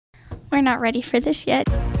are not ready for this yet.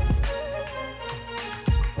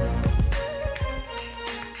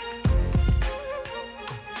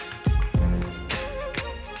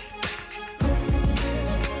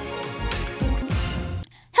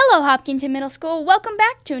 Hello, Hopkinton Middle School. Welcome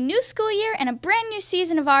back to a new school year and a brand new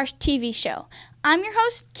season of our TV show. I'm your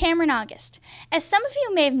host, Cameron August. As some of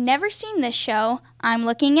you may have never seen this show, I'm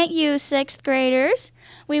looking at you, 6th graders.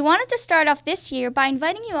 We wanted to start off this year by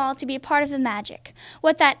inviting you all to be a part of the magic.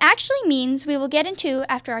 What that actually means, we will get into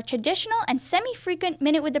after our traditional and semi-frequent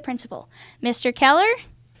Minute with the Principal. Mr. Keller?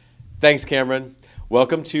 Thanks, Cameron.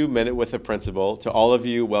 Welcome to Minute with the Principal. To all of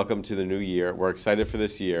you, welcome to the new year. We're excited for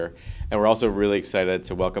this year, and we're also really excited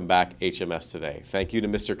to welcome back HMS Today. Thank you to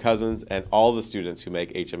Mr. Cousins and all the students who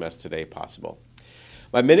make HMS Today possible.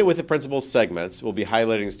 My Minute with the Principal segments will be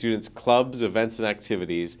highlighting students' clubs, events, and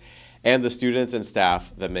activities, and the students and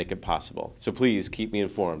staff that make it possible. So please keep me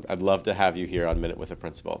informed. I'd love to have you here on Minute with the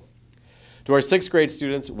Principal. To our 6th grade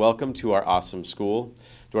students, welcome to our awesome school.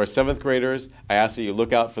 To our 7th graders, I ask that you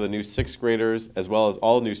look out for the new 6th graders as well as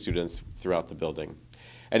all new students throughout the building.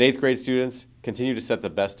 And 8th grade students, continue to set the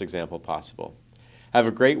best example possible. Have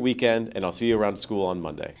a great weekend, and I'll see you around school on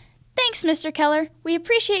Monday. Thanks, Mr. Keller. We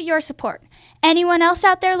appreciate your support. Anyone else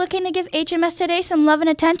out there looking to give HMS Today some love and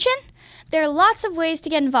attention? There are lots of ways to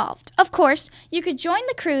get involved. Of course, you could join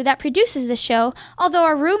the crew that produces this show, although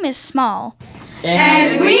our room is small.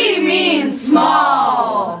 And we mean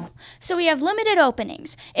small! So we have limited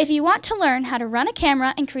openings. If you want to learn how to run a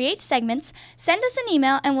camera and create segments, send us an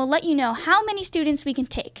email and we'll let you know how many students we can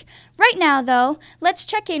take. Right now, though, let's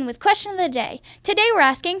check in with Question of the Day. Today we're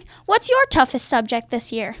asking, what's your toughest subject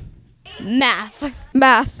this year? Math.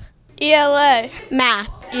 Math. ELA. Math.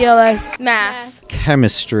 ELA. Math.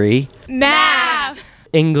 Chemistry. Math.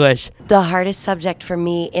 English. The hardest subject for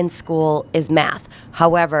me in school is math.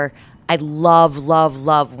 However, I love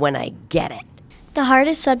when I get it. The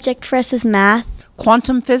hardest subject for us is math.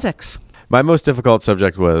 Quantum physics. My most difficult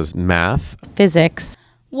subject was math. Physics.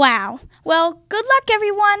 Wow. Well, good luck,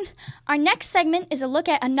 everyone. Our next segment is a look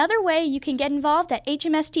at another way you can get involved at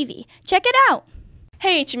HMS TV. Check it out.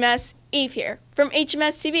 Hey HMS, Eve here from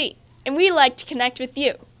HMS TV, and we like to connect with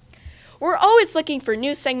you. We're always looking for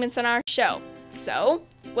new segments on our show. So,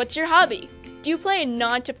 what's your hobby? Do you play a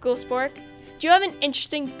non-typical sport? Do you have an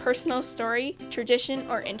interesting personal story, tradition,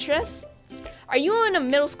 or interest? Are you in a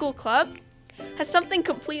middle school club? Has something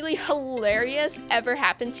completely hilarious ever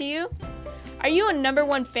happened to you? Are you a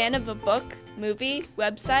 #1 fan of a book, movie,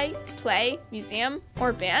 website, play, museum,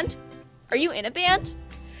 or band? Are you in a band?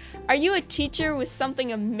 Are you a teacher with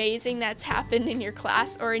something amazing that's happened in your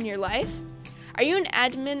class or in your life? Are you an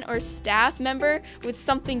admin or staff member with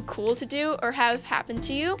something cool to do or have happened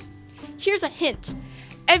to you? Here's a hint.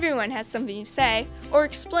 Everyone has something to say, or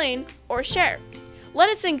explain, or share. Let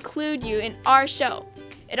us include you in our show.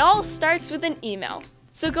 It all starts with an email.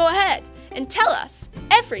 So go ahead and tell us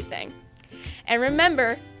everything. And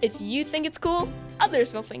remember, if you think it's cool,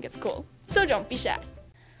 others will think it's cool. So don't be shy.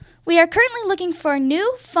 We are currently looking for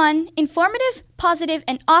new, fun, informative, positive,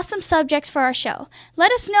 and awesome subjects for our show.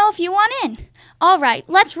 Let us know if you want in. All right,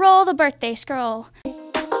 let's roll the birthday scroll.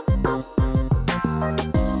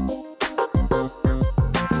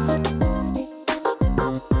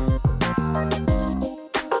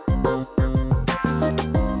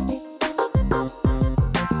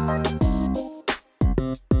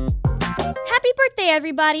 Happy birthday,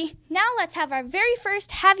 everybody! Now let's have our very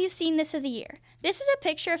first Have You Seen This of the year. This is a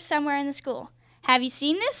picture of somewhere in the school. Have you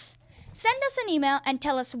seen this? Send us an email and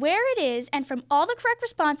tell us where it is, and from all the correct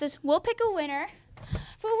responses, we'll pick a winner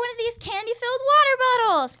for one of these candy-filled water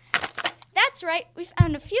bottles. That's right, we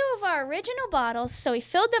found a few of our original bottles, so we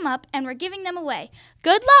filled them up and we're giving them away.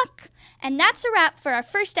 Good luck! And that's a wrap for our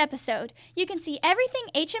first episode. You can see everything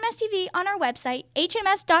HMS TV on our website,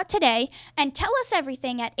 hms.today, and tell us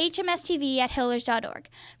everything at hmstv@hillers.org.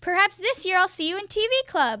 Perhaps this year I'll see you in TV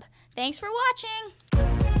Club. Thanks for watching!